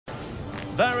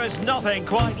There is nothing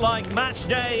quite like match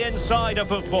day inside a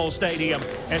football stadium,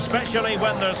 especially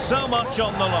when there's so much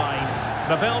on the line.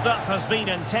 The build-up has been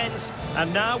intense,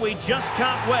 and now we just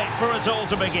can't wait for us all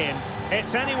to begin.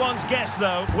 It's anyone's guess,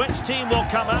 though, which team will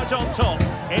come out on top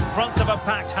in front of a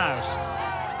packed house.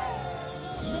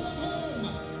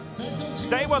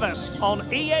 Stay with us on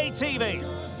EA TV.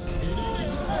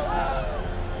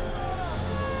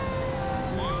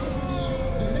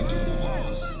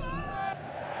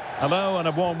 Hello and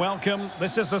a warm welcome.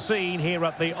 This is the scene here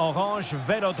at the Orange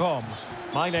Velodrome.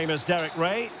 My name is Derek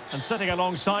Ray, and sitting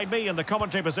alongside me in the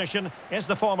commentary position is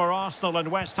the former Arsenal and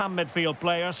West Ham midfield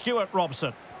player Stuart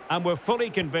Robson. And we're fully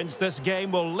convinced this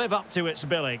game will live up to its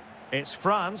billing. It's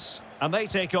France, and they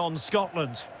take on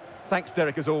Scotland. Thanks,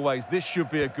 Derek, as always. This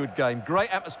should be a good game. Great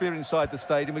atmosphere inside the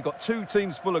stadium. We've got two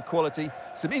teams full of quality,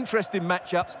 some interesting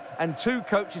matchups, and two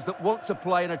coaches that want to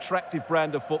play an attractive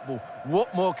brand of football.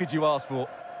 What more could you ask for?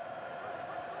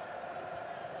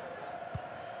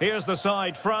 Here's the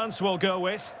side France will go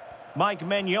with. Mike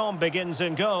Maignan begins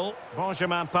in goal.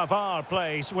 Benjamin Pavard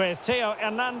plays with Theo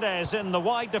Hernandez in the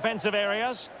wide defensive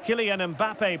areas. Kylian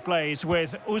Mbappe plays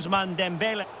with Ousmane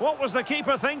Dembele. What was the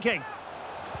keeper thinking?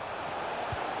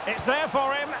 It's there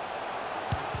for him.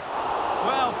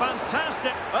 Well,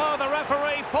 fantastic. Oh, the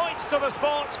referee points to the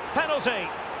spot. Penalty.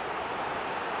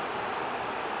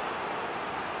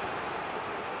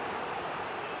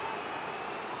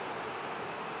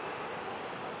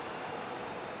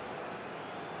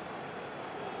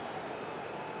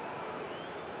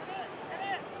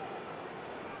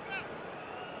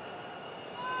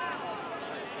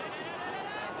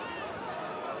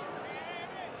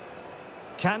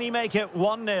 Can he make it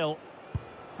 1-0?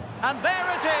 And there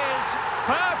it is!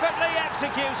 Perfectly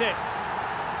executed!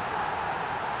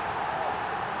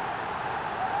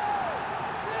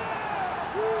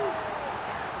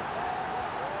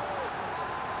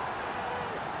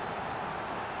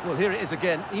 Well, here it is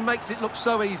again. He makes it look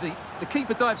so easy. The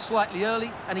keeper dives slightly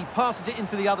early, and he passes it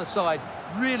into the other side.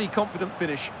 Really confident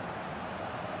finish.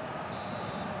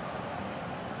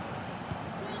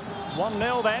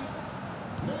 1-0 then.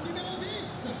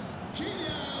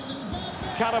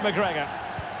 Callum McGregor.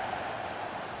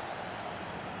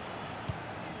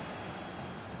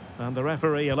 And the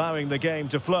referee allowing the game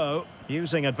to flow,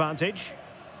 using advantage.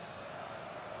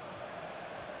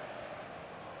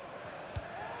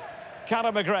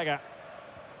 Callum McGregor.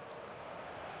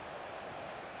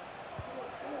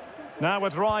 Now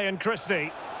with Ryan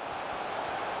Christie.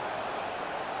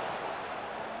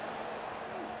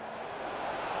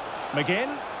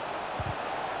 McGinn.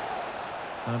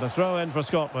 And a throw in for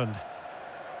Scotland.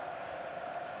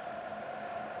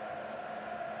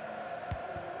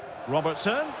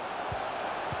 Robertson.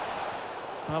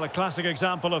 Well, a classic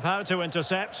example of how to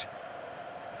intercept.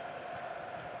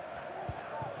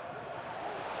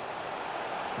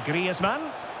 Griezmann.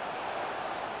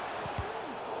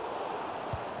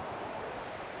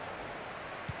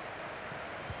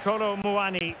 Kolo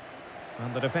Muani.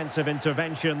 And the defensive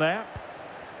intervention there.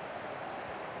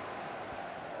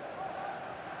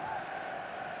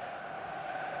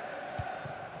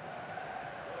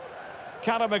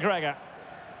 Callum McGregor.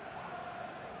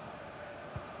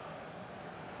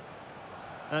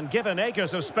 And given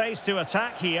acres of space to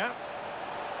attack here.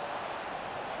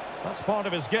 That's part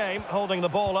of his game, holding the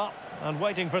ball up and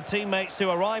waiting for teammates to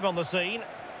arrive on the scene.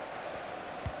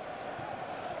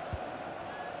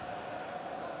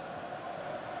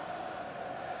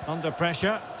 Under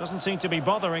pressure, doesn't seem to be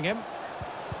bothering him.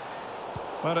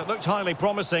 Well, it looked highly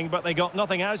promising, but they got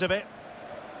nothing out of it.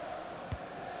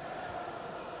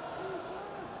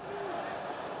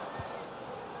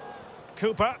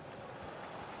 Cooper.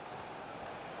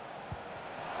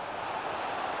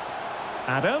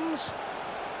 Adams.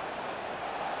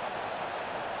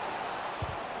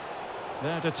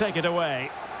 There to take it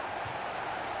away.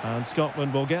 And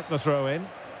Scotland will get the throw in.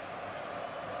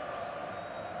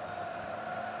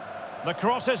 The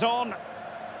cross is on.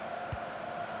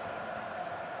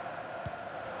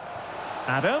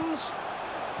 Adams.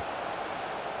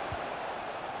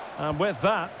 And with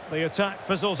that, the attack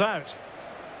fizzles out.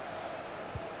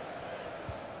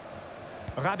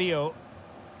 Rabiot.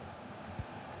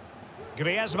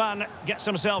 Griezmann gets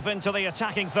himself into the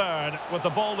attacking third with the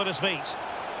ball at his feet.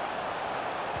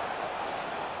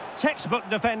 Textbook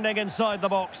defending inside the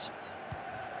box.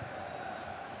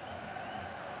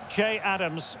 Che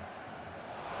Adams.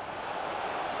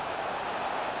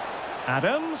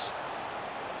 Adams.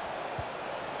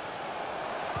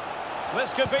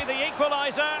 This could be the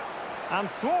equaliser. And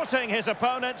thwarting his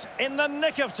opponent in the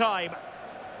nick of time.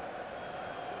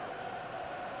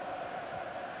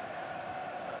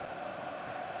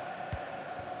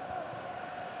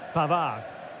 Pavard.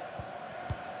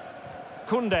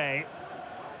 Koundé.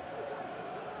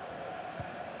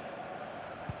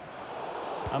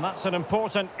 And that's an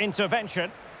important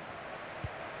intervention.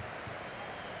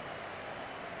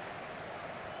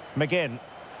 McGinn.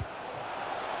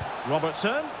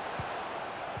 Robertson.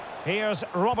 Here's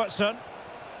Robertson.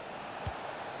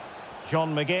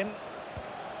 John McGinn.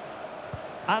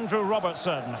 Andrew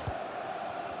Robertson.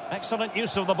 Excellent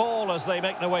use of the ball as they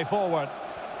make their way forward.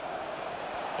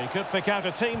 He could pick out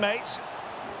a teammate.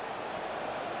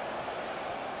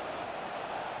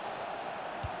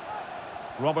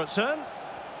 Robertson.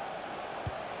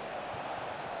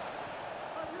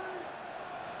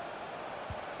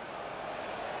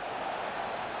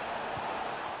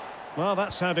 Well,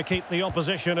 that's how to keep the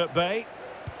opposition at bay.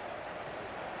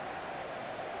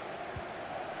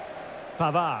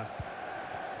 Pavard.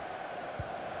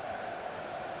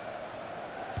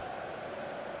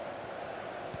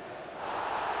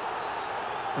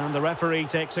 And the referee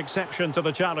takes exception to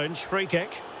the challenge. Free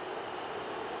kick.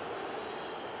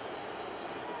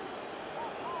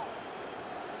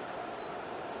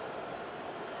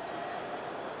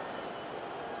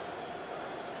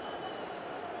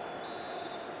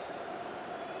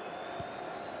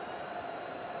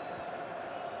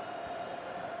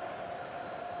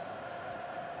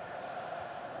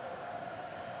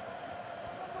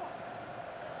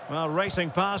 Well,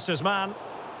 racing past his man.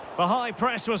 The high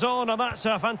press was on, and that's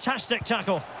a fantastic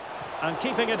tackle. And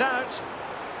keeping it out.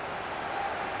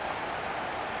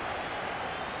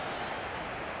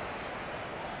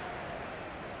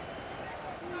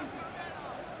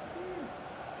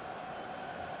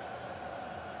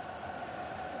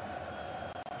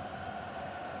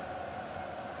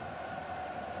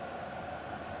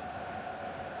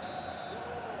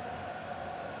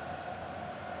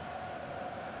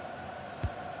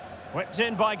 Whipped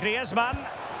in by Griezmann.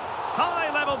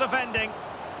 High-level defending.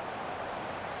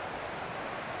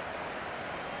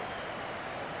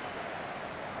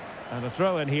 And a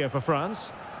throw in here for France.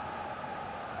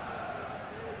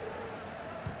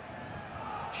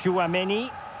 Chouameni.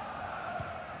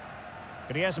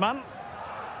 Griezmann.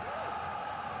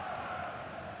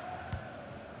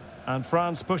 And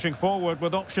France pushing forward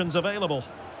with options available.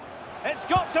 It's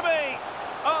got to be!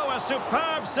 Oh, a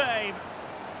superb save.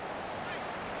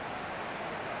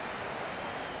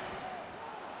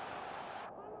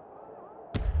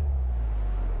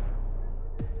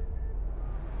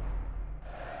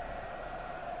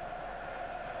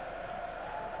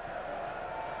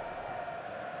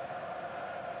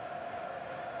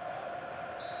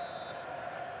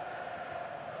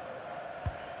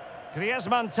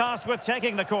 Griezmann tasked with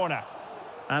taking the corner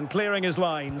and clearing his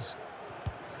lines.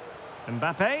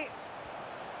 Mbappe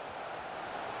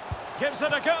gives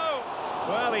it a go.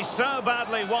 Well, he so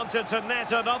badly wanted to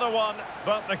net another one,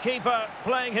 but the keeper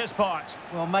playing his part.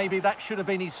 Well, maybe that should have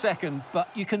been his second, but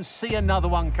you can see another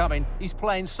one coming. He's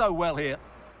playing so well here.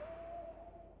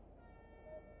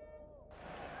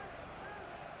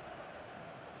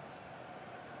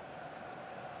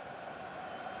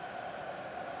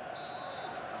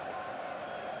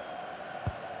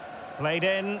 Played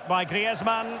in by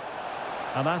Griezmann.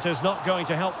 And that is not going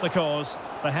to help the cause.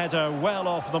 The header well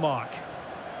off the mark.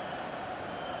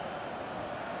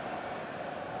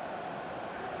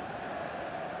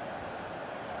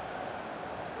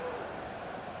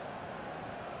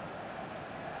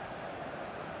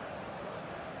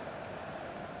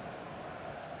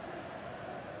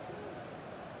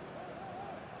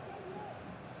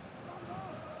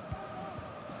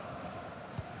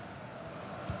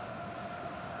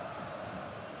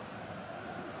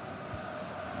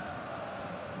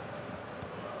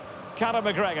 Conor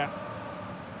McGregor.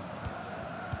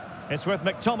 It's with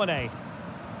McTominay.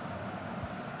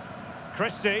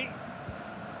 Christie.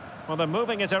 Well, they're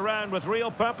moving it around with real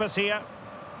purpose here.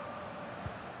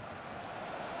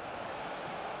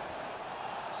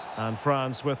 And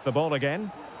France with the ball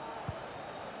again.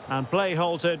 And play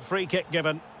halted, free kick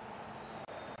given.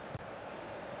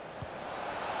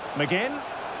 McGinn.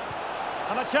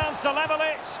 And a chance to level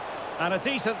it. And a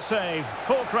decent save,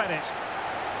 full credit.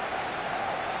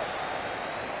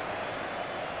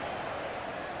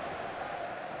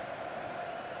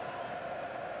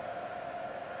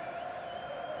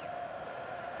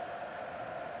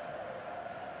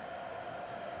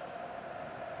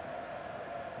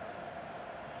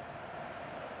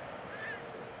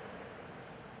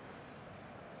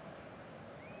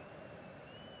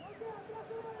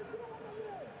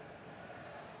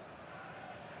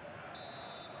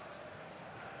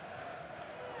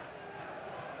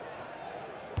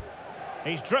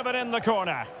 He's driven in the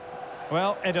corner.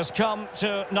 Well, it has come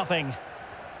to nothing.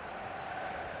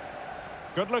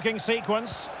 Good-looking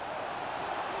sequence.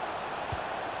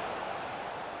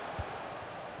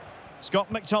 Scott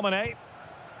McTominay.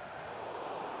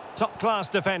 Top-class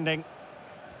defending.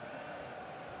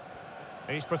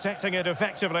 He's protecting it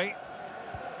effectively.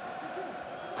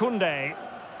 Koundé.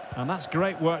 And that's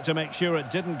great work to make sure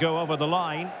it didn't go over the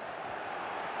line.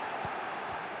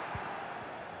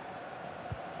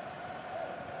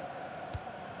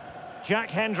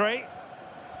 Jack Hendry.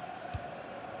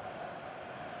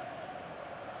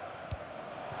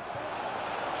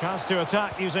 Chance to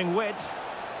attack using width.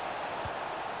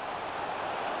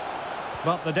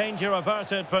 But the danger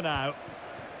averted for now.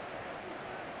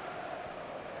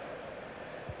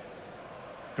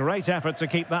 Great effort to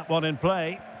keep that one in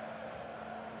play.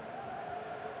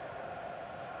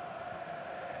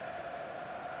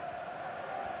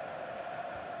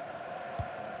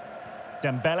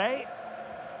 Dembele.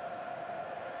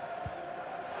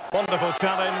 Wonderful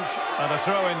challenge, and a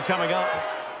throw-in coming up.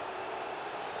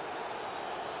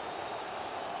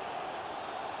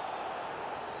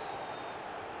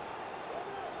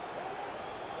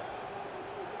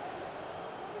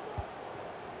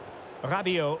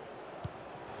 Rabiot.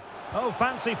 Oh,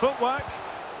 fancy footwork.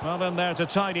 Well in there to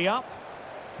tidy up.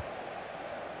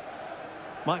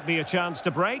 Might be a chance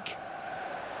to break.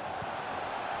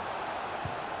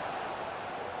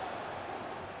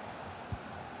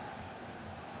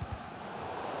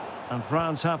 And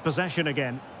France have possession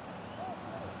again.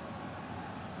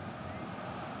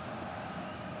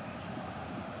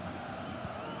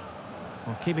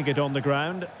 Well, keeping it on the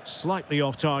ground. Slightly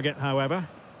off target, however.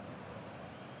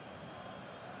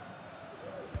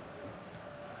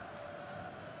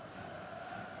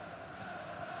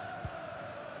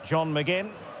 John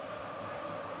McGinn.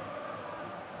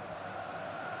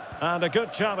 And a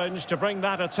good challenge to bring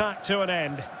that attack to an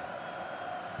end.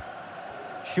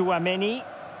 Chouameni.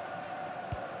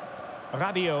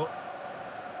 Rabiot.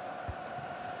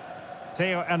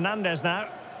 Theo Hernandez now.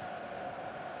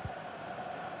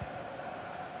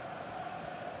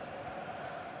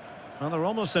 Well, they're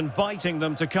almost inviting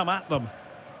them to come at them.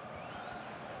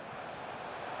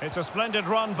 It's a splendid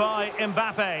run by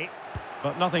Mbappe,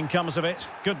 but nothing comes of it.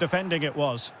 Good defending it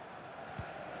was.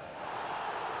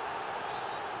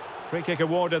 Free kick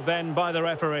awarded then by the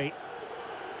referee.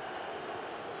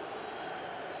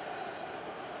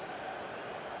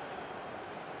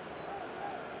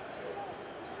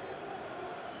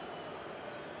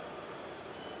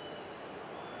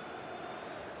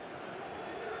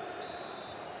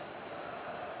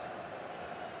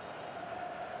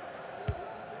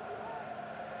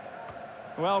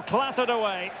 Well, clattered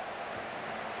away.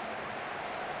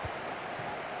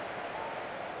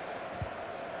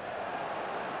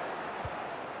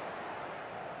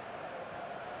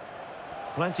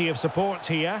 Plenty of support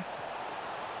here.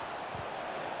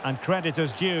 And credit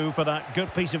is due for that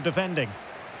good piece of defending.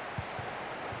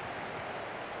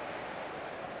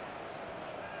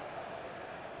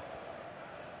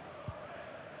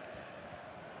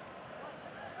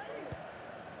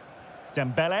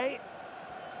 Dembele.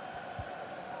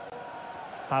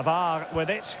 Pavard with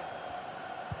it.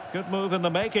 Good move in the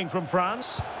making from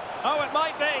France. Oh, it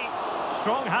might be.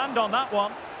 Strong hand on that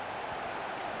one.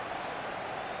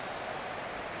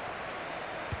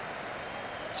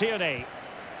 Tierney.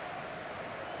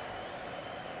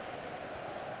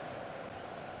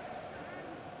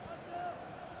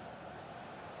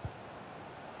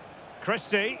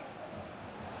 Christie.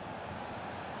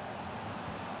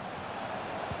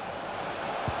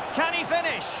 Can he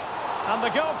finish? And the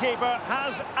goalkeeper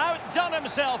has outdone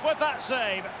himself with that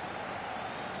save.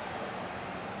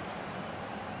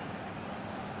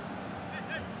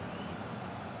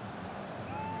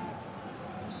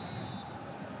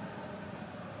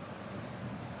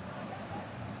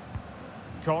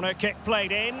 Corner kick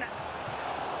played in.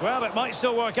 Well, it might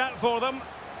still work out for them.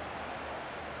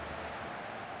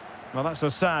 Well, that's a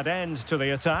sad end to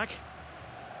the attack.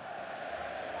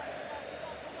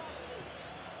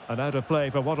 And out of play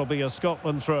for what will be a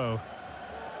Scotland throw.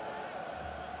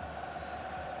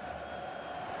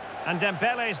 And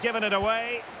Dembele's given it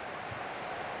away.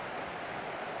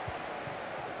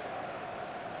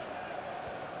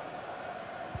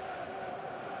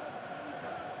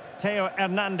 Theo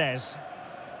Hernandez.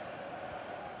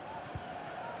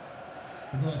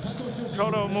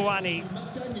 Kolo Muani.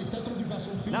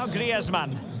 Now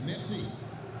Griezmann.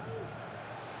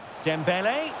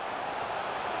 Dembele.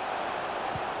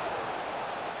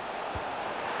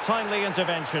 Timely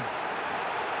intervention.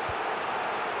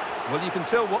 Well, you can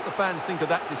tell what the fans think of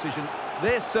that decision.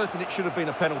 They're certain it should have been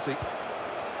a penalty.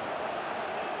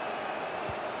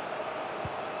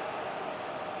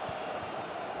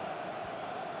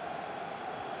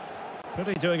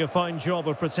 Really doing a fine job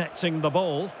of protecting the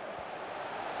ball.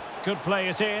 Could play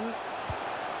it in.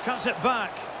 Cuts it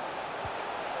back.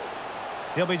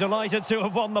 He'll be delighted to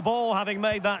have won the ball, having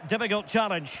made that difficult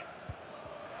challenge.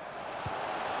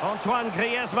 Antoine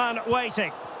Griezmann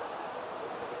waiting.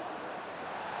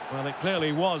 Well, it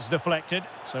clearly was deflected,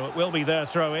 so it will be their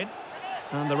throw-in.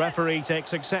 And the referee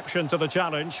takes exception to the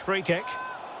challenge. Free kick.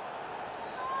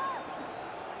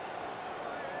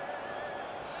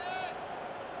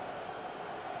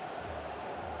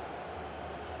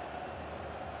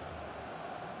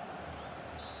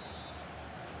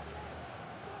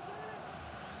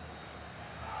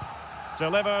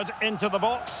 Delivered into the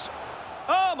box.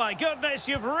 Oh my goodness,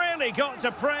 you've really got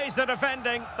to praise the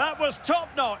defending. That was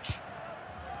top-notch.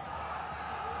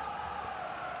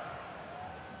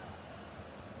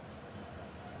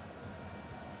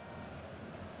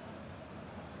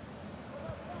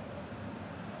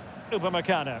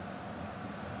 Upamecano.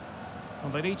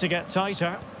 Well, they need to get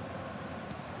tighter.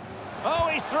 Oh,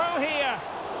 he's through here.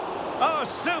 Oh,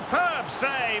 superb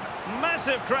save.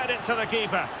 Massive credit to the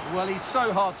keeper. Well, he's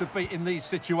so hard to beat in these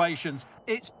situations.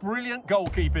 It's brilliant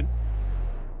goalkeeping.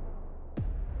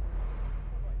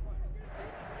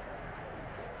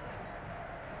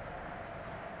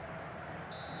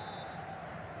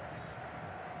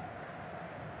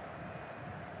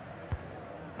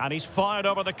 And he's fired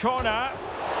over the corner.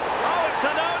 Oh, it's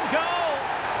an own goal.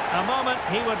 A moment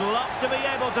he would love to be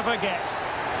able to forget.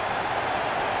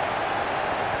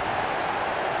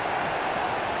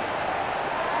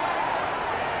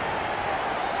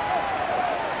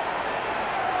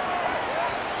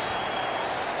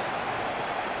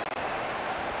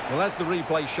 Well, as the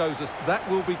replay shows us, that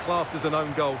will be classed as an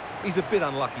own goal. He's a bit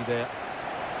unlucky there.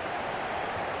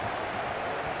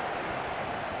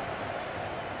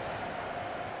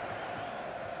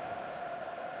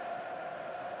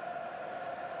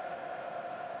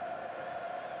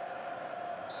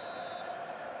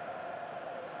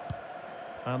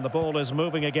 And the ball is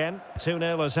moving again.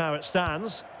 2-0 is how it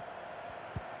stands.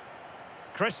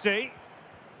 Christie.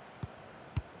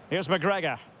 Here's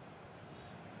McGregor.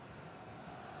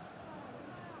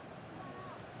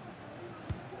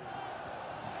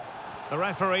 The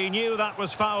referee knew that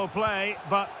was foul play,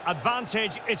 but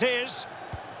advantage it is.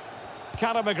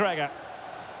 Conor McGregor.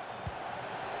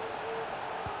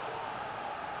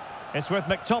 It's with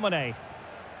McTominay.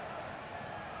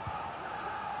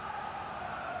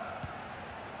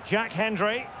 Jack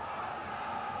Hendry.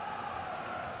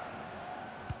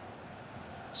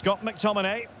 Scott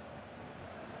McTominay.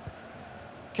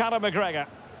 Conor McGregor.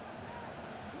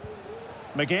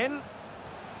 McGinn.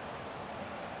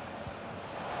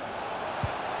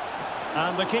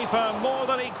 And the keeper more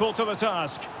than equal to the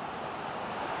task.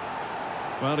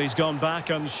 Well, he's gone back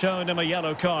and shown him a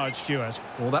yellow card, Stuart.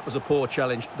 Well, that was a poor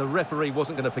challenge. The referee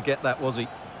wasn't going to forget that, was he?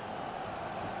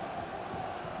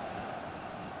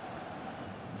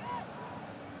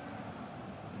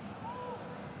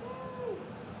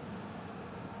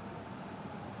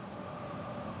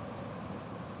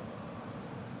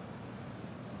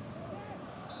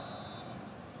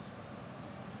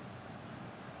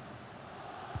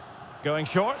 Going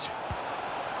short.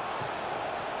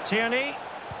 Tierney.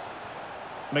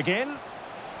 McGinn.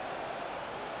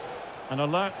 An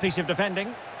alert piece of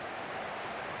defending.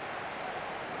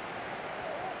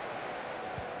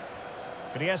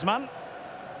 Griezmann.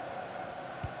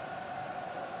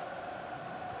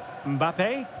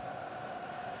 Mbappe.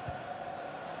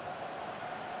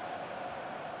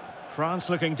 France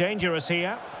looking dangerous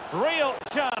here. Real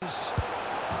chance.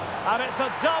 And it's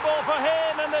a double for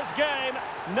him in this game.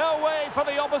 No way for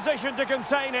the opposition to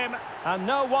contain him. And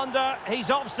no wonder he's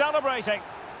off celebrating.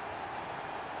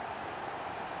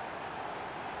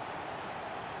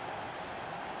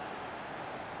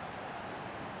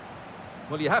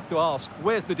 Well, you have to ask,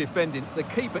 where's the defending? The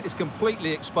keeper is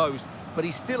completely exposed, but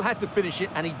he still had to finish it,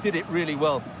 and he did it really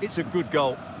well. It's a good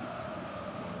goal.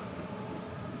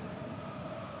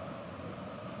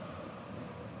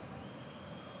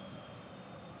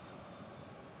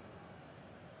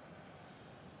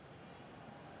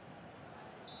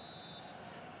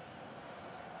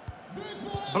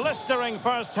 Blistering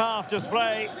first half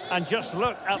display, and just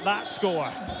look at that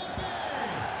score.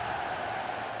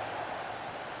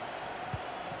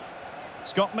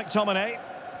 Scott McTominay.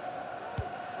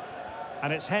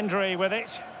 And it's Hendry with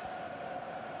it.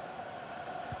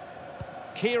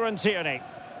 Kieran Tierney.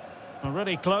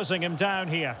 Really closing him down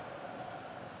here.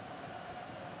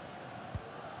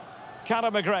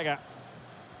 Conor McGregor.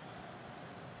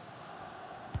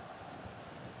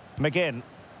 McGinn.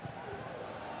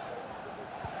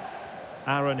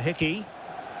 Aaron Hickey.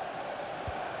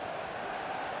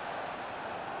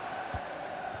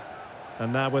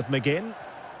 And now with McGinn.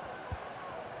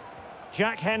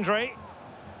 Jack Hendry.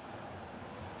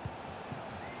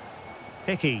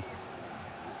 Hickey.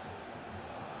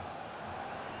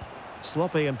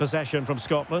 Sloppy in possession from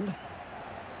Scotland.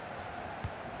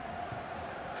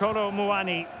 Kolo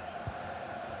Muani.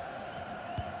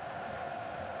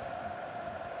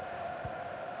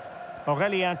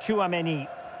 Aurélien Tchouaméni.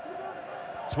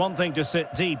 It's one thing to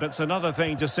sit deep, it's another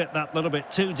thing to sit that little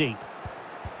bit too deep.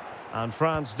 And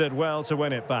France did well to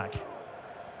win it back.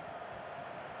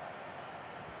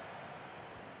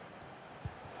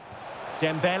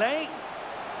 Dembele.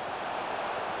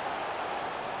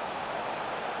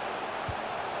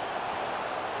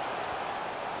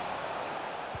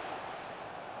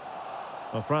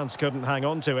 Well, France couldn't hang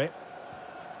on to it.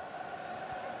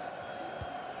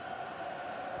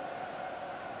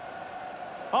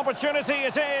 Opportunity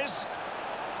it is.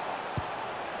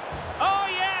 Oh,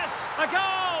 yes! A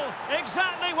goal!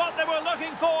 Exactly what they were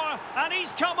looking for, and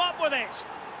he's come up with it.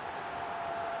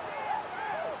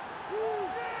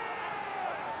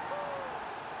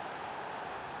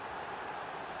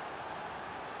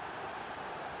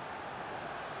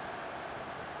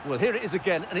 Well, here it is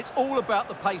again, and it's all about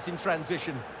the pace in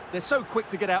transition. They're so quick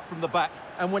to get out from the back,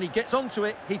 and when he gets onto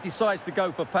it, he decides to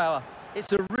go for power.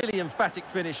 It's a really emphatic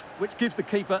finish, which gives the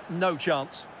keeper no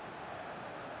chance.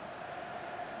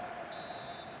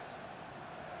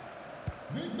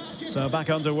 So back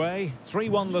underway,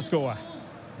 3-1 the score.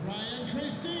 Ryan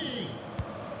Christie.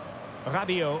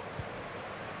 Rabiot.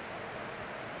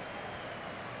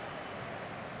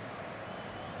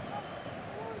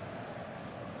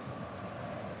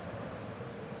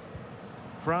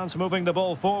 France moving the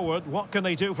ball forward. What can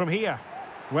they do from here?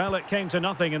 Well, it came to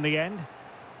nothing in the end.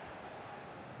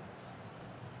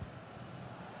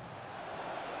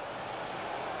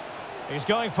 He's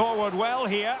going forward well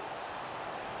here.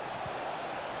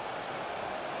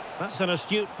 That's an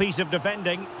astute piece of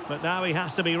defending, but now he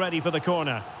has to be ready for the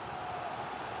corner.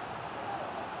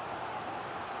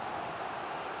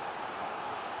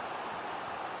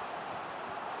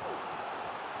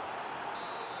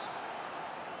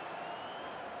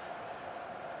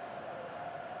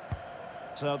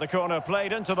 So the corner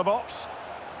played into the box.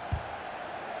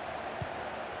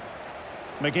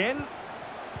 McGinn.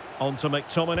 On to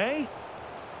McTominay.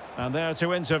 And there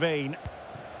to intervene.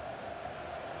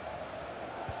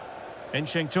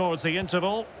 Inching towards the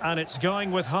interval, and it's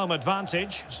going with home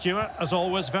advantage. Stuart, as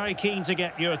always, very keen to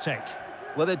get your take.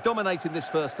 Well, they're dominating this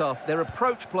first half. Their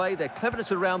approach play, their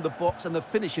cleverness around the box and the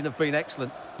finishing have been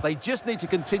excellent. They just need to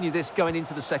continue this going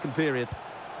into the second period.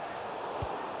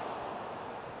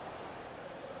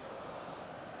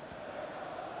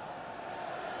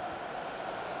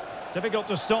 Difficult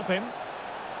to stop him.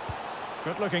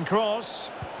 Good-looking cross.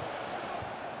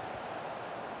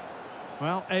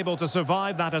 Well, able to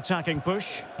survive that attacking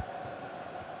push.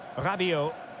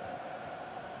 Rabiot.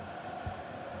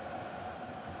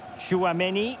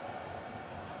 Tchouaméni.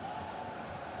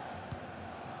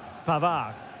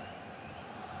 Pavard.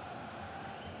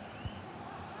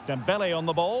 Dembele on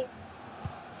the ball.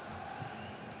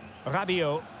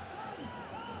 Rabiot.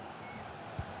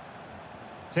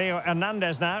 Theo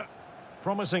Hernandez now.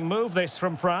 Promising move this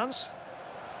from France.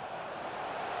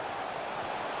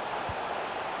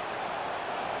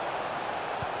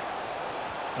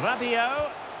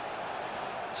 Rabiot.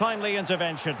 Timely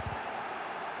intervention.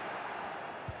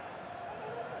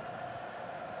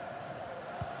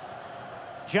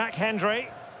 Jack Hendry.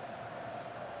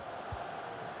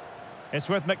 It's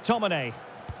with McTominay.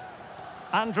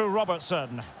 Andrew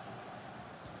Robertson.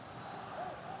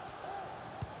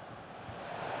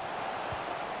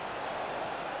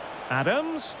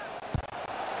 Adams.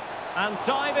 And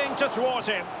diving to thwart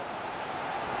him.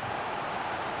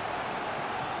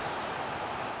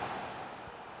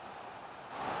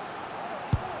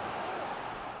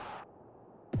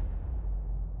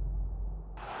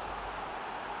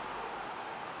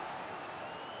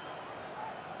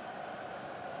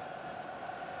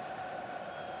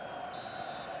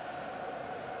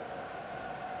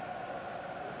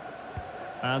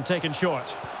 And taken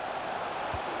short.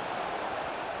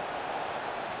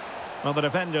 Well, the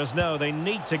defenders know they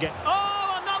need to get...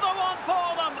 Oh, another one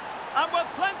for them! And with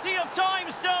plenty of time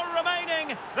still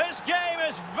remaining, this game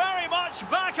is very much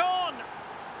back on!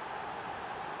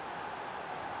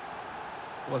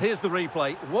 Well, here's the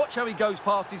replay. Watch how he goes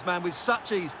past his man with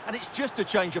such ease, and it's just a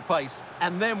change of pace.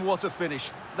 And then what a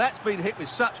finish. That's been hit with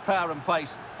such power and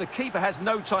pace. The keeper has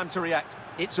no time to react.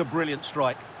 It's a brilliant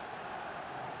strike.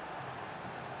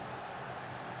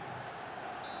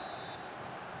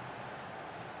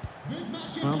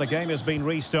 Well, the game has been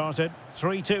restarted.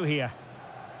 3-2 here.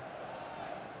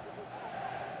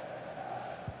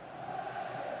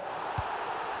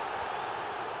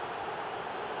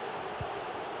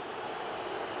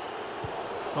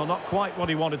 Well, not quite what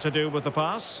he wanted to do with the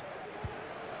pass.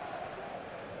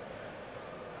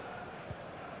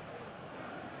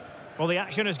 Well, the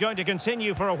action is going to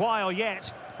continue for a while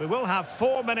yet. We will have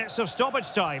 4 minutes of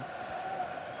stoppage time.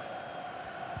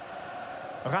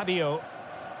 Rabiot.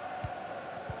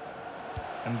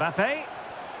 Mbappe.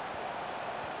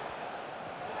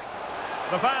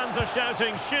 The fans are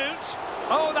shouting, shoot!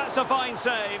 Oh, that's a fine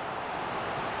save.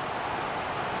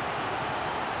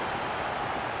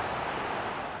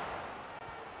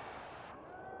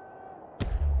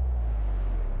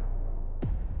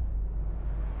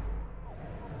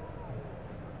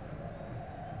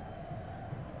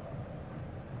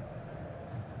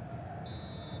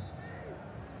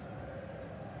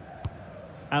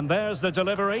 And there's the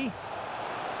delivery.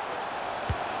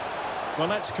 Well,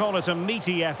 let's call it a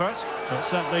meaty effort, but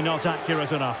certainly not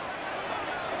accurate enough.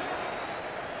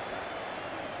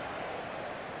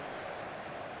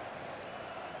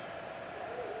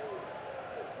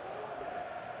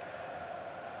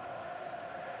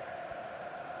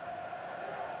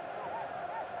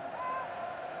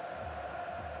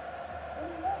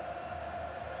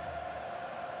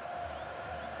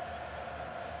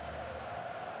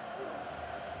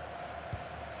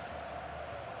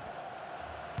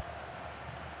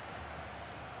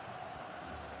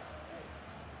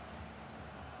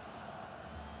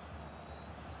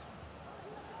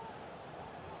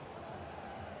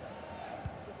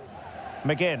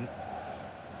 McGinn.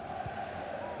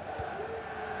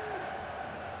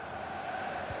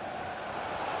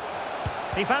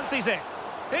 He fancies it.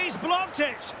 He's blocked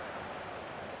it.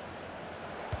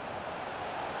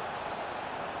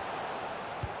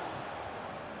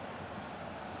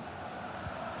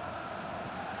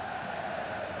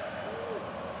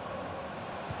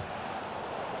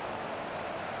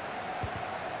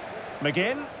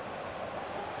 McGinn.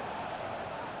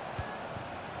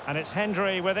 And it's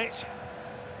Hendry with it.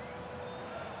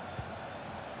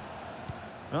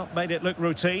 Well, made it look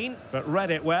routine, but read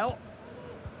it well.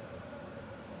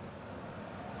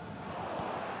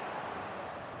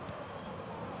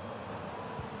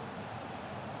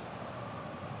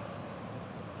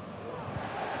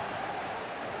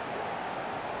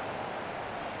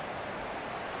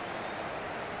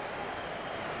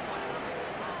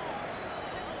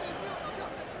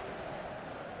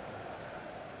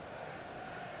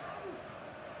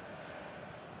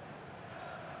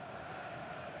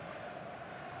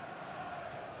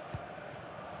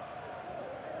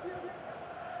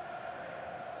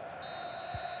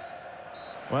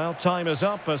 Well, time is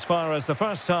up as far as the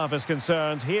first half is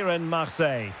concerned here in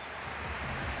Marseille.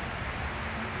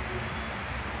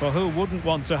 Well, who wouldn't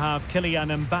want to have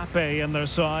Kylian Mbappe in their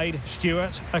side?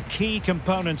 Stuart, a key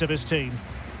component of his team.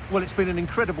 Well, it's been an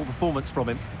incredible performance from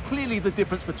him. Clearly the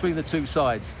difference between the two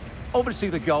sides. Obviously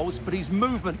the goals, but his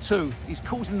movement too. He's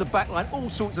causing the backline all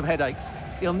sorts of headaches.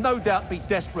 He'll no doubt be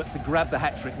desperate to grab the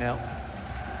hat-trick now.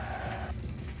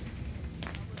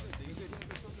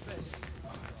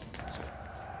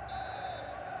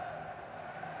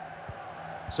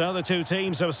 So the two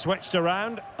teams have switched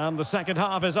around and the second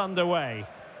half is underway.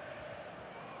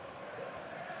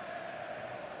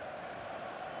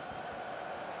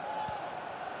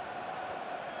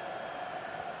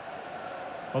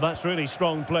 Well, that's really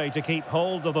strong play to keep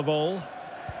hold of the ball.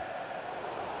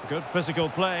 Good physical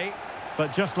play,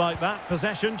 but just like that,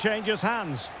 possession changes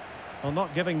hands. Well,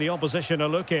 not giving the opposition a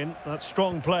look in, that's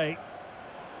strong play.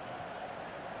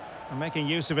 And making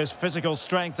use of his physical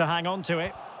strength to hang on to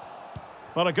it.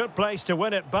 Well, a good place to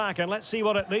win it back, and let's see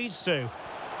what it leads to.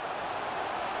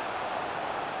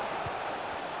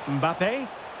 Mbappe.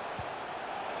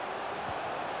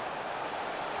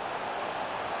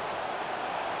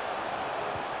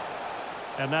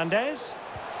 Hernandez.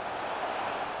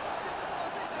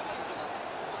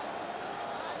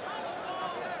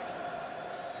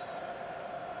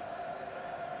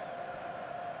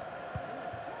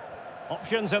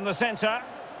 Options in the centre.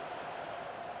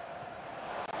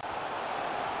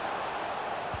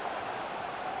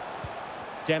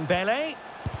 Dembele,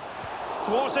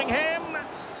 thwarting him.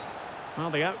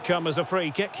 Well, the outcome is a free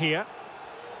kick here.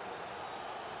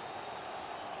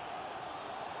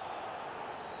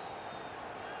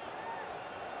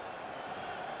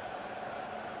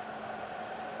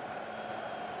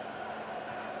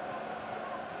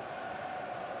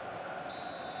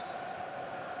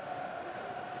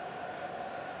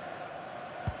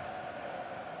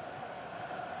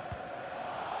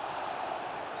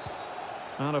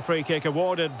 And a free kick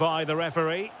awarded by the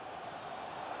referee.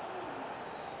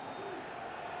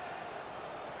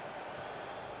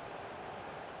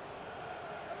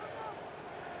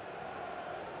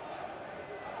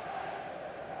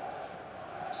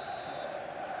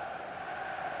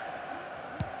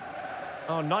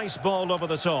 Oh, nice ball over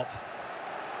the top.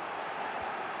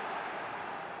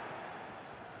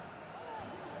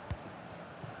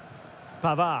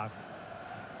 Pavard.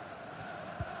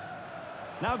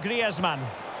 Now Griezmann.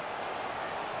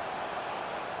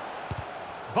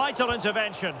 Vital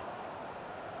intervention.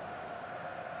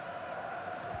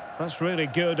 That's really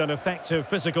good and effective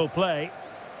physical play.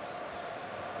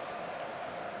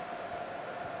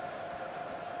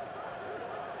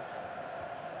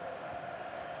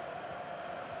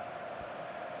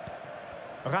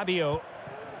 Rabiot.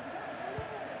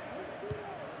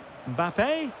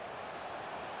 Mbappe.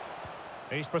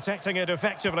 He's protecting it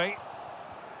effectively.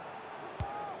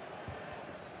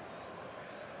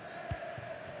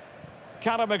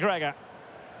 Conor McGregor.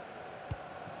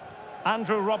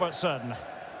 Andrew Robertson.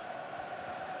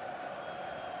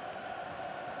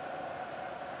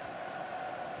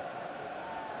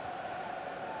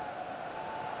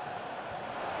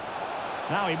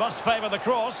 Now he must favour the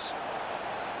cross.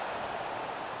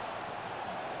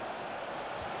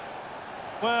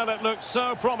 Well, it looked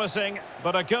so promising,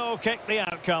 but a goal kicked the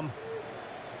outcome.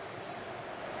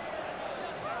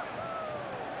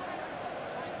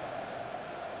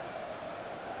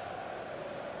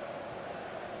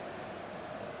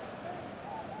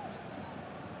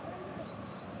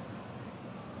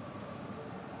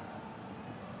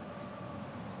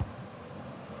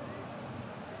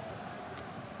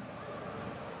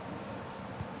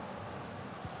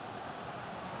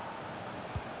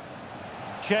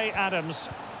 Che Adams.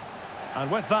 And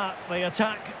with that, the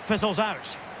attack fizzles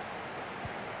out.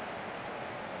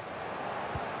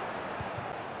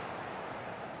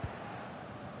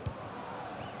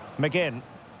 McGinn.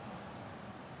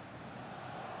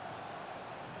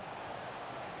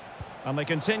 And they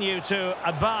continue to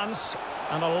advance,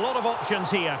 and a lot of options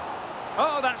here.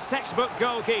 Oh, that's textbook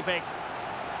goalkeeping.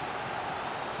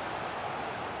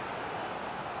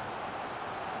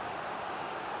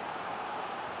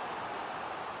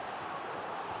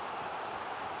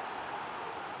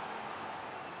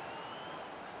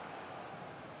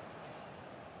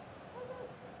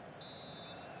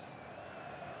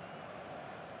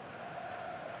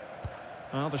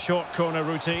 Well, the short corner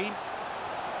routine.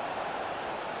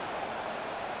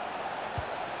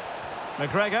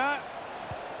 McGregor.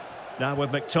 Now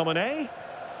with McTominay.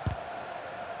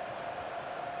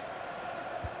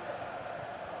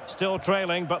 Still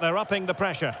trailing, but they're upping the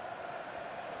pressure.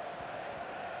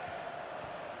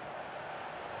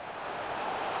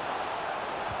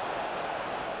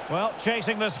 Well,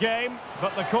 chasing this game,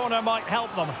 but the corner might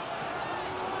help them.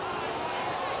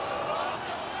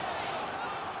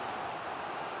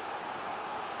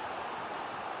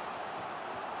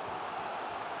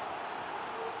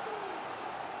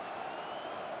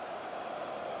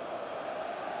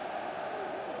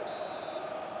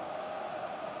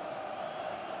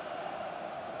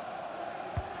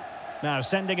 Now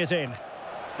sending it in.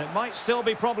 It might still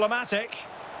be problematic.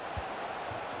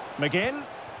 McGinn.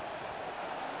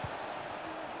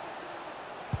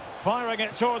 Firing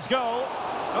it towards goal.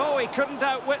 Oh, he couldn't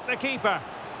outwit the keeper.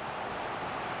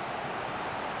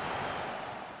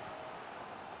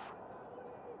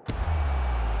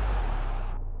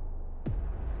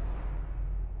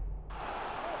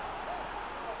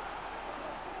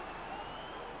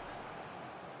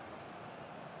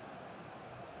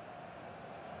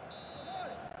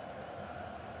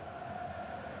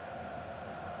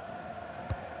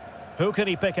 Who can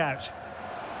he pick out?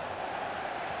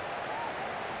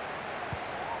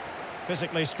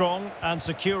 Physically strong and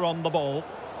secure on the ball.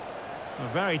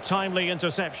 A very timely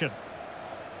interception.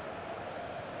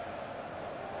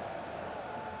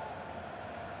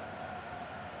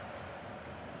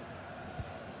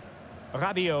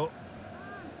 Rabiot.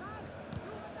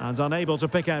 And unable to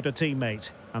pick out a teammate.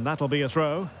 And that'll be a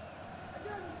throw.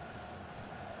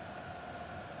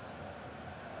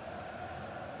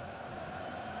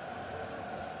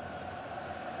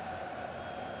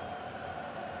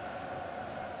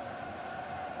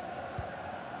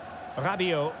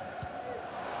 Rabiot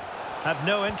had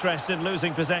no interest in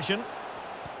losing possession.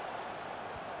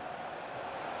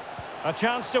 A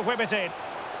chance to whip it in.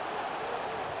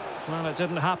 Well, it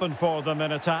didn't happen for them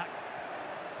in attack.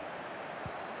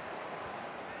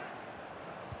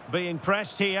 Being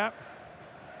pressed here.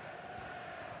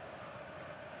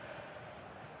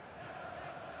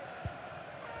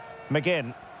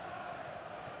 McGinn.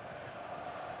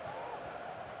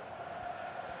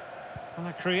 And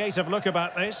a creative look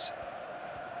about this.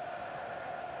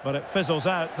 But it fizzles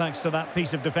out thanks to that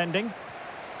piece of defending.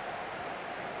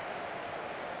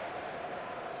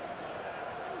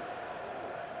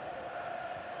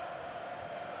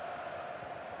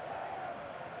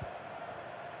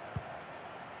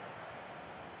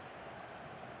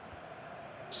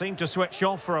 Seemed to switch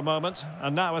off for a moment,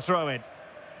 and now a throw-in.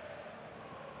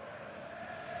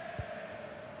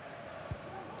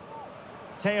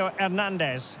 Theo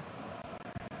Hernandez.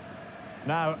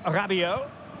 Now Rabiot.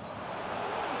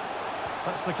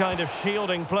 That's the kind of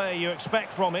shielding play you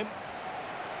expect from him.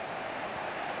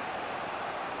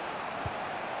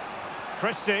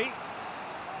 Christie.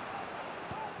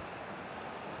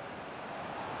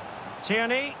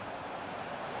 Tierney.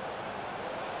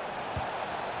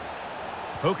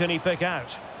 Who can he pick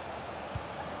out?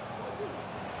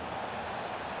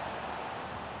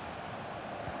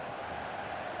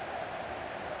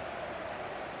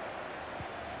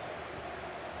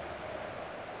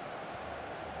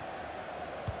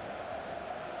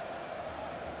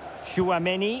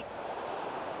 Tchouaméni.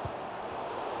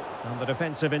 And the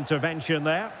defensive intervention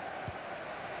there.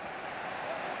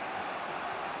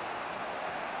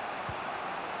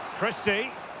 Christie.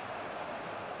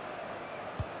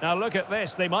 Now look at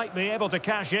this, they might be able to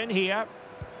cash in here.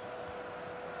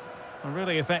 A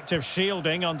really effective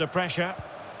shielding under pressure.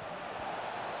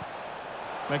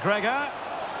 McGregor.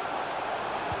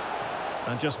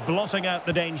 And just blotting out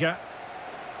the danger.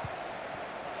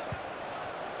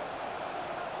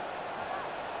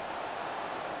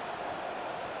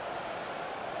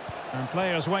 And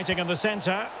players waiting in the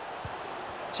centre.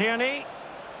 Tierney.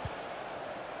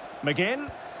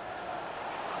 McGinn.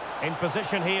 In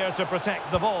position here to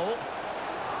protect the ball.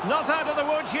 Not out of the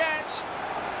woods yet.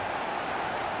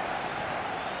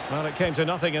 Well, it came to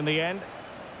nothing in the end.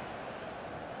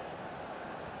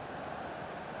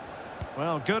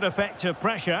 Well, good effective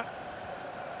pressure.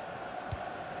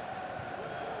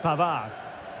 Pavard.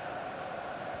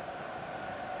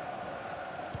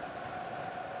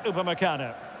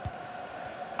 Upamecano.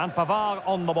 And Pavard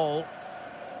on the ball.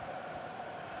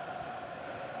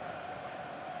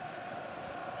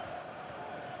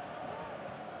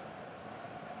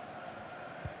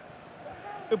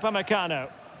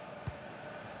 Upamecano.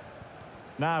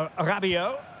 Now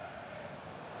Rabiot.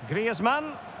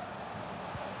 Griezmann.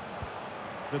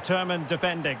 Determined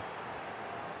defending.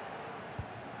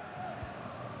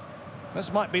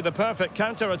 This might be the perfect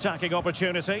counter-attacking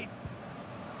opportunity.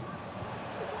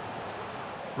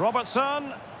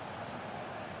 Robertson.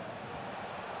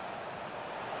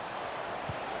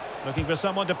 Looking for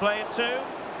someone to play it to.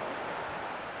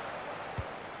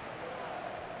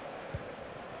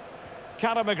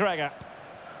 Conor McGregor.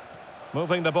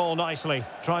 Moving the ball nicely,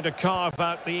 trying to carve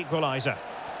out the equaliser.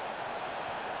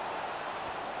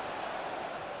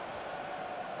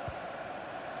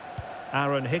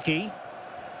 Aaron Hickey.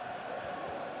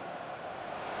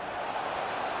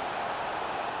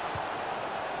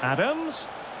 Adams.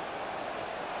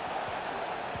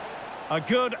 A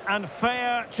good and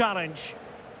fair challenge.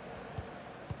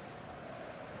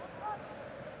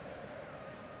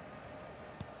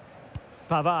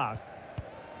 Pavard.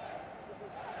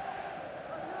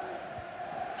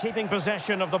 Keeping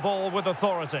possession of the ball with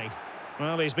authority.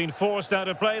 Well, he's been forced out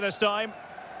of play this time.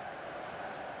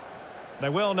 They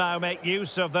will now make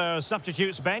use of their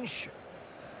substitutes bench.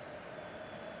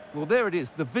 Well, there it is.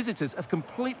 The visitors have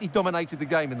completely dominated the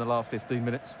game in the last 15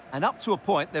 minutes. And up to a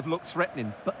point, they've looked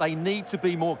threatening. But they need to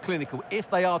be more clinical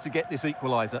if they are to get this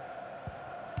equaliser.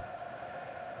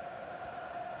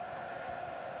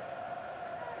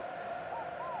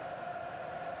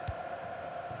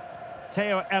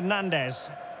 Theo Hernandez.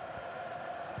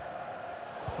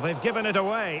 They've given it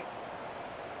away.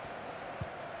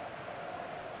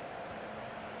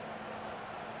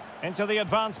 Into the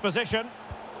advanced position.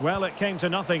 Well, it came to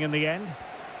nothing in the end.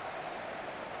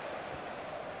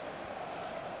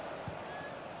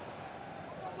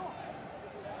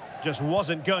 Just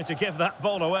wasn't going to give that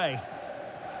ball away.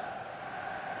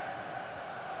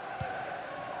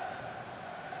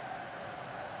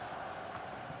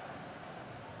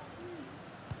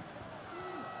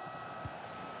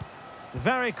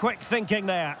 Very quick thinking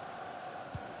there.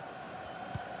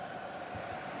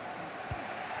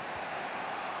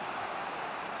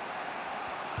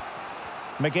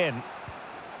 McGinn.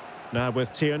 Now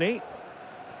with Tierney.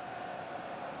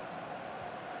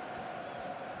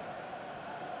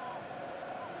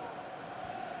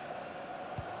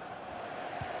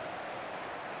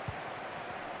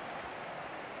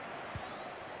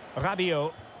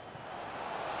 Rabiot.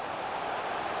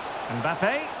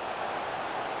 Mbappe.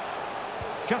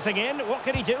 Cutting in. What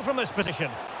can he do from this position?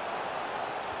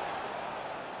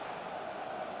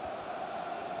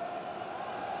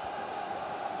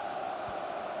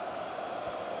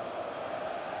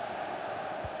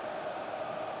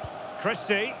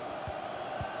 Christie.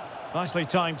 Nicely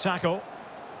timed tackle.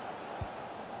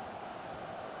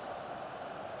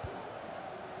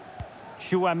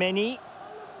 Tchouaméni.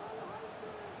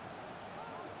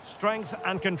 strength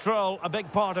and control a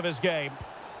big part of his game.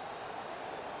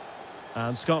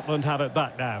 And Scotland have it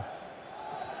back now.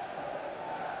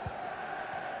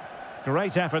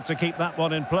 Great effort to keep that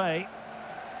one in play.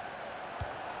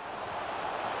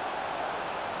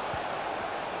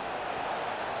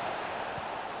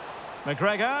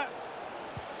 McGregor.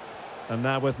 And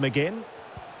now with McGinn.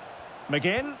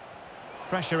 McGinn.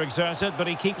 Pressure exerted, but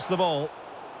he keeps the ball.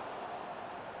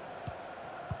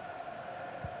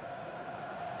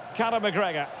 Conor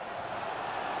McGregor.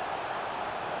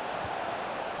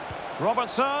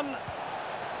 Robertson.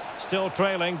 Still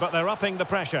trailing, but they're upping the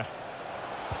pressure.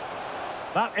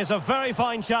 That is a very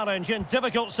fine challenge in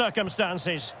difficult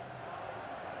circumstances.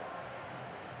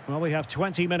 Well, we have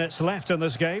 20 minutes left in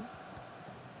this game.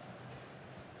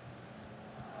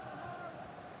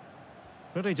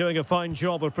 Really doing a fine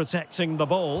job of protecting the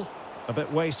ball. A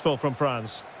bit wasteful from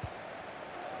France.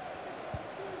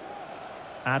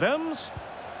 Adams.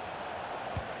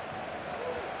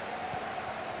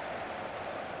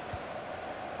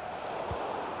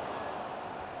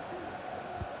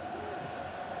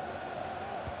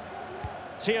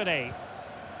 Tierney.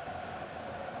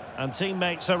 And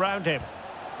teammates around him.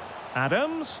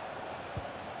 Adams.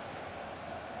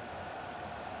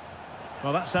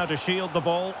 Well, that's how to shield the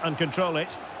ball and control it.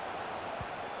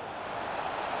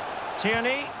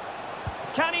 Tierney.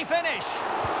 Can he finish?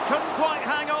 Couldn't quite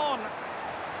hang on.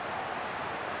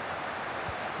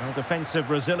 Well, defensive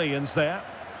resilience there.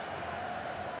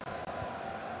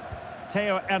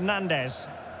 Theo Hernandez.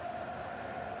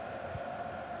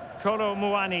 Kolo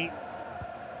Muani.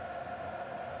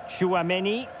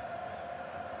 Chouameni.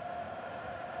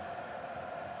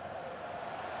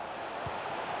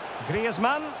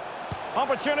 Griezmann.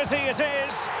 Opportunity it is.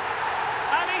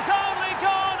 And he's only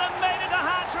gone and made it a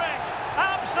hat-trick.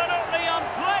 Absolutely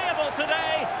unplayable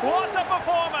today. What a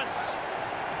performance.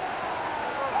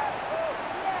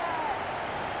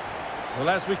 Well,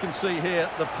 as we can see here,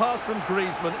 the pass from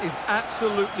Griezmann is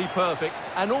absolutely perfect.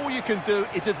 And all you can do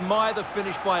is admire the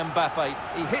finish by Mbappe.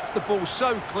 He hits the ball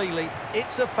so cleanly.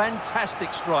 It's a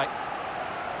fantastic strike.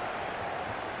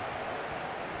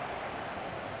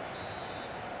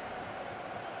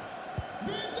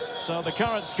 So the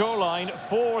current scoreline,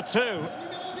 4-2.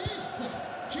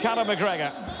 Conor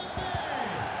McGregor.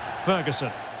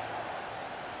 Ferguson.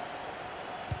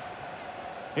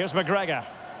 Here's McGregor.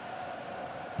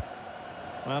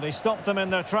 Well, he stopped them in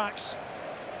their tracks.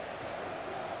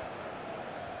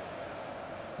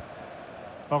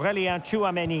 Aurélien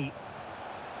Chouameni.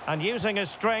 And using his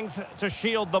strength to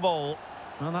shield the ball.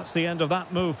 Well, that's the end of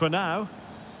that move for now.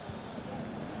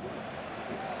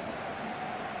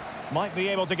 Might be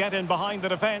able to get in behind the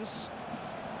defence.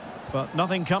 But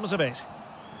nothing comes of it.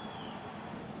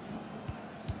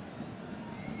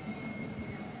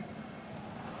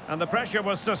 And the pressure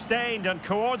was sustained and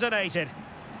coordinated.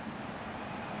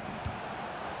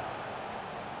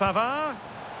 Pavard.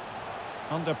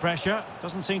 Under pressure.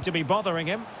 Doesn't seem to be bothering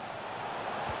him.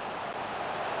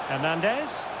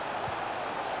 Hernandez.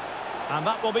 And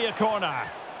that will be a corner.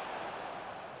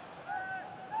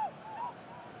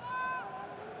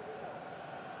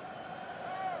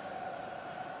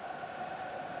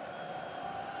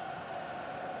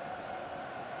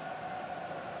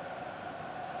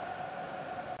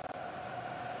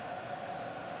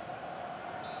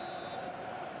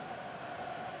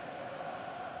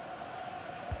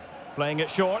 Playing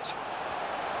it short.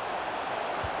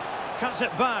 Cuts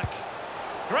it back.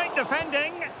 Great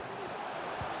defending.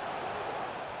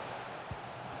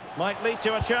 Might lead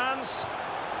to a chance.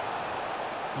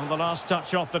 On the last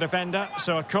touch off the defender,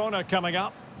 so a corner coming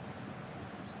up.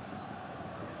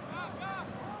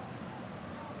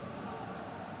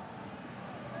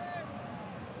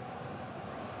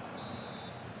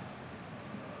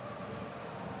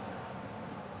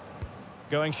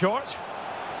 Going short.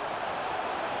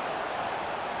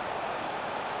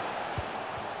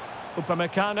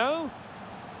 Upamecano.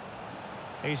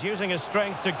 He's using his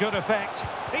strength to good effect.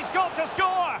 He's got to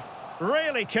score!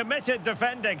 Really committed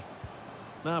defending.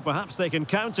 Now perhaps they can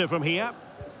counter from here.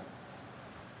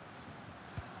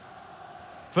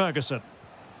 Ferguson.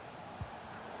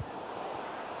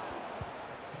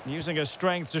 Using his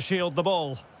strength to shield the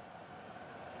ball.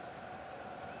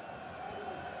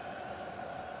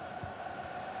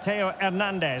 Theo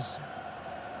Hernandez.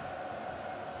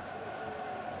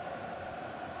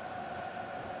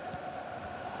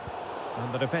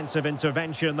 And the defensive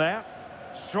intervention there.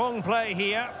 Strong play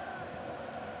here.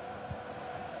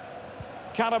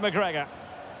 Conor McGregor.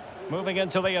 Moving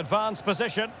into the advanced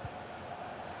position.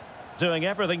 Doing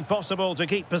everything possible to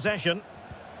keep possession.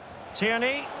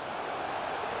 Tierney.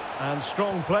 And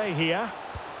strong play here.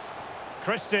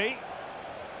 Christie.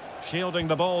 Shielding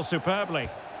the ball superbly.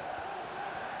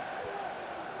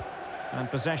 And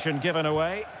possession given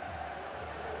away.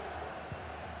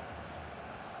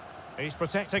 He's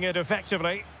protecting it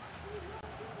effectively.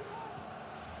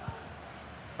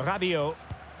 Rabiot.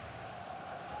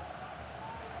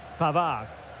 Pavard.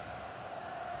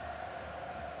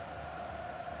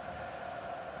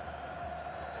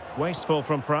 Wasteful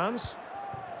from France.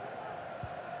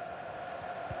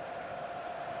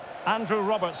 Andrew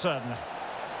Robertson.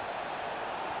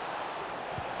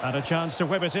 And a chance to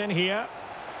whip it in here.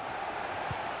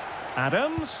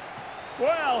 Adams.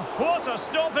 Well, what a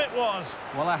stop it was.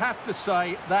 Well, I have to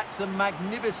say, that's a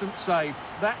magnificent save.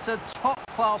 That's a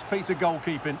top-class piece of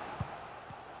goalkeeping.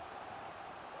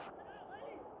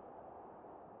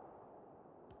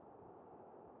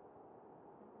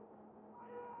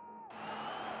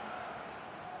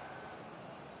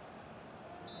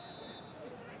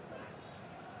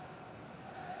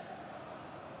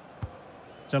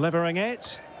 Delivering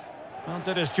it. Well,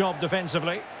 did his job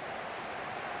defensively.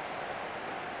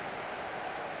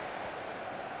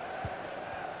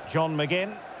 John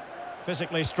McGinn,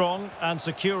 physically strong and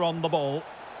secure on the ball.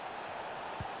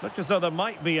 Looked as though there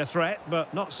might be a threat,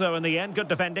 but not so in the end. Good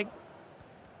defending.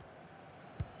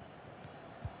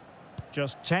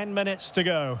 Just 10 minutes to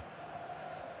go.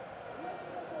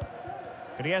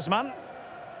 Griezmann.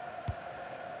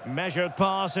 Measured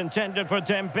pass intended for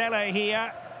Dembele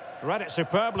here. Read it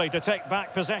superbly to take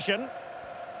back possession.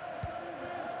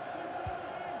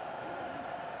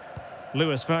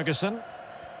 Lewis Ferguson.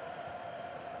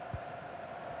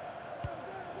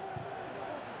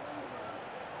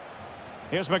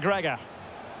 Here's McGregor.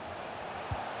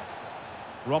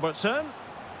 Robertson.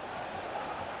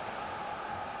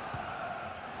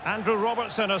 Andrew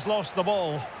Robertson has lost the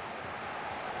ball.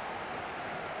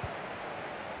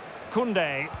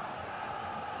 Koundé.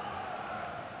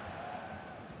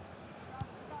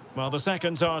 Well, the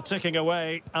seconds are ticking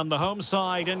away and the home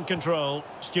side in control.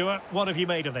 Stuart, what have you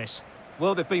made of this?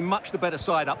 Well, they've been much the better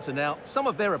side up to now. Some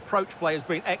of their approach play has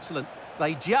been excellent.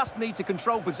 They just need to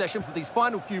control possession for these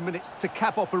final few minutes to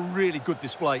cap off a really good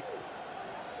display.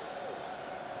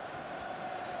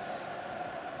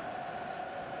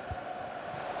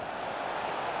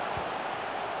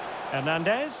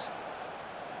 Hernandez.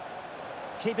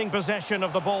 Keeping possession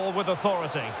of the ball with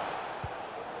authority.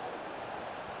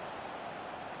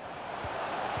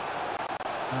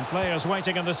 And players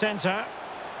waiting in the centre.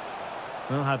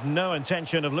 Well, had no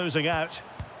intention of losing out.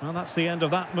 Well, that's the end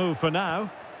of that move for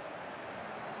now.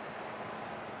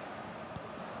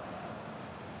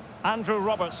 Andrew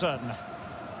Robertson.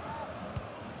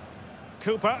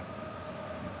 Cooper.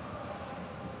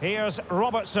 Here's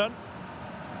Robertson.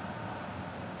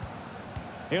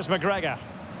 Here's McGregor.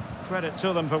 Credit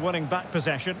to them for winning back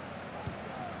possession.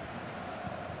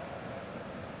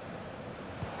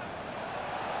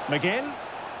 McGinn.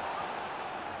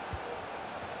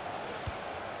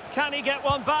 Can he get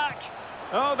one back?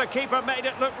 Oh, the keeper made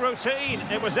it look routine.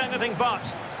 It was anything but.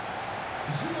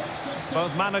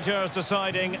 Both managers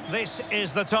deciding this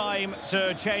is the time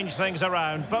to change things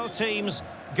around. Both teams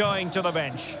going to the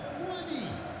bench.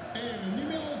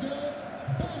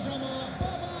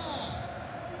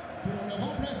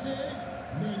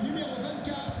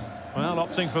 Well,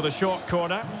 opting for the short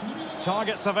corner.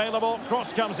 Targets available,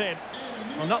 cross comes in.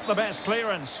 Well, not the best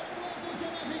clearance.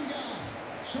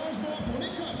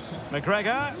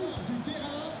 McGregor.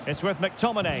 It's with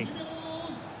McTominay.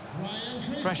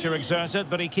 Pressure exerted,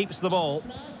 but he keeps the ball.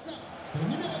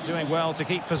 Doing well to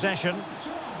keep possession.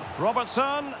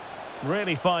 Robertson.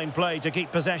 Really fine play to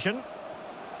keep possession.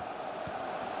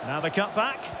 Now the cut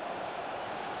back.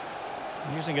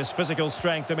 Using his physical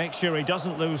strength to make sure he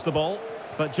doesn't lose the ball.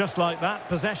 But just like that,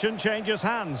 possession changes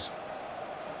hands.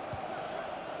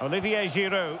 Olivier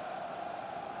Giroud.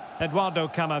 Eduardo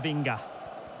Camavinga.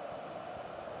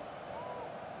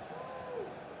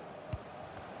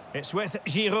 It's with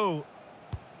Giroud.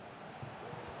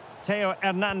 Theo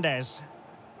Hernandez.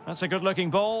 That's a good-looking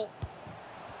ball.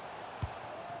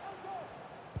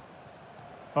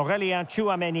 Aurélien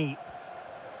Tchouameni.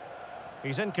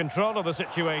 He's in control of the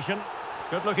situation.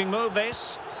 Good-looking move,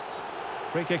 this.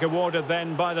 Free kick awarded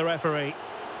then by the referee.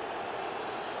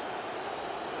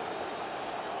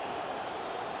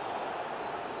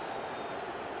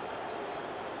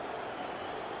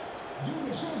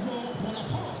 Double changement pour la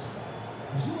France.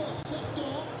 Joueur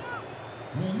sortant,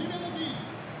 le numéro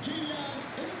 10, Kylian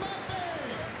Mbappé.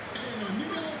 Et le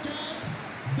numéro 4,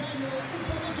 Dayo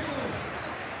Upamecano.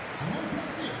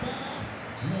 Remplacé par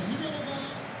le numéro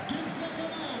 20, Kingsley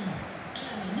Coman.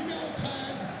 Et le numéro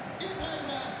 13,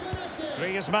 Ibrahima Konaté.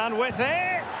 Griezmann with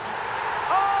it.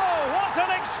 Oh, what What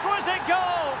an exquisite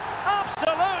goal!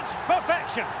 Absolute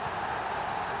perfection.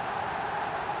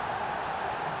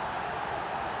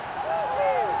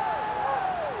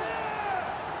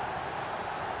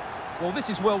 Well, this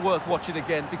is well worth watching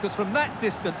again, because from that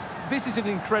distance, this is an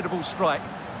incredible strike.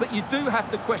 But you do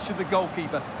have to question the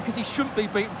goalkeeper, because he shouldn't be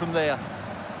beaten from there.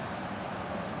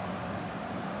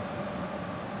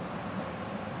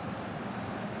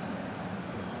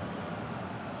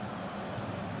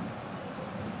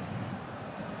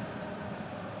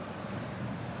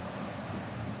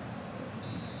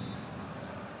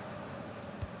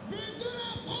 But de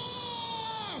la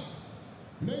France!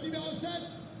 Le numéro 7,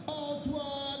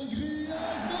 Antoine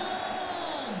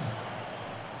Griezmann!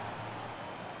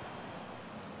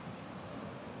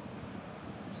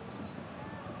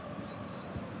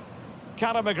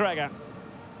 Conor McGregor.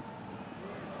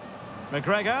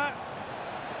 McGregor.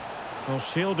 Well,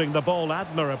 shielding the ball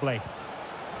admirably.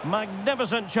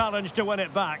 Magnificent challenge to win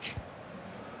it back.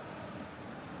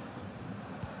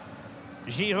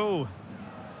 Giroud.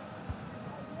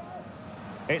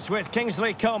 It's with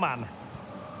Kingsley Coman.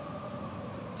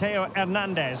 Theo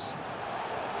Hernandez.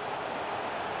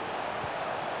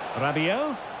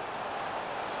 Rabiot.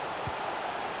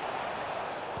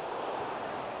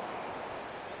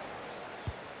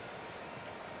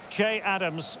 Che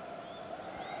Adams.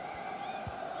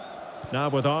 Now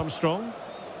with Armstrong.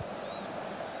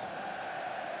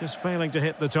 Just failing to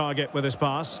hit the target with his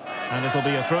pass. And it'll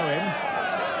be a throw-in.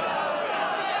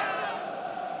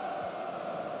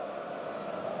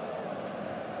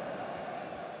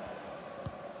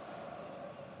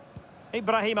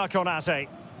 Ibrahima Konate.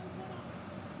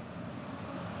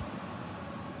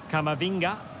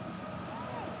 Camavinga.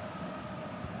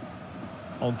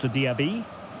 On to Diaby.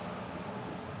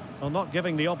 Well, not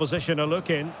giving the opposition a look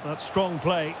in. That's strong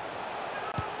play.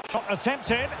 Shot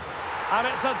attempted. And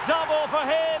it's a double for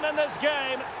him in this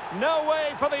game. No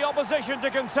way for the opposition to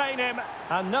contain him.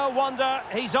 And no wonder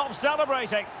he's off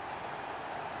celebrating.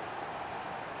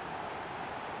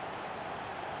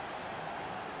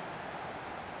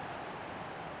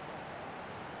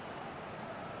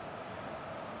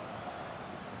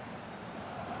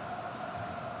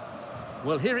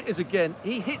 Well, here it is again.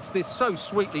 He hits this so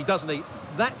sweetly, doesn't he?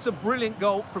 That's a brilliant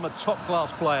goal from a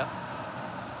top-class player.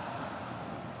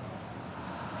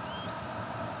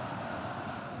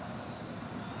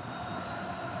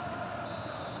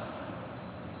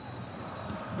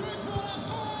 But pour la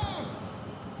France!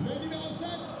 Le numéro 7,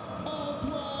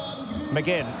 Antoine Griezmann!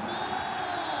 McGinn.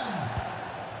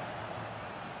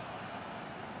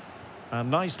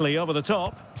 And nicely over the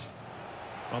top.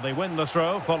 Well, they win the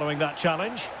throw following that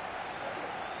challenge.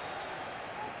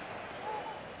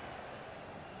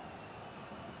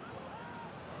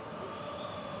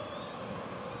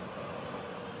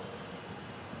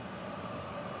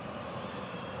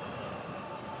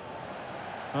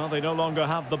 Well, they no longer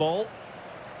have the ball.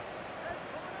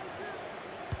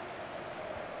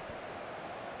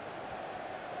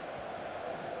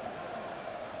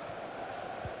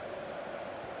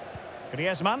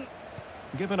 Griezmann,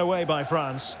 given away by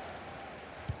France.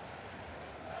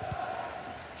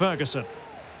 Ferguson.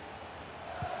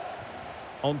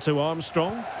 On to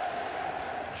Armstrong.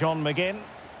 John McGinn.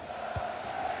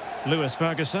 Lewis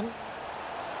Ferguson.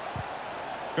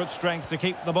 Good strength to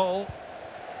keep the ball.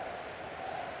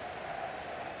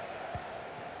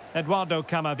 Eduardo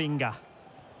Camavinga.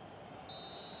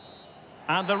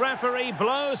 And the referee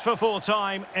blows for full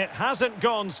time. It hasn't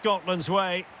gone Scotland's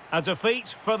way. A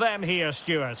defeat for them here,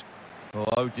 Stuart.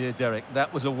 Oh dear, Derek,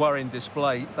 that was a worrying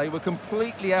display. They were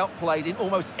completely outplayed in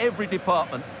almost every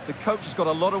department. The coach has got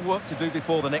a lot of work to do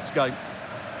before the next game.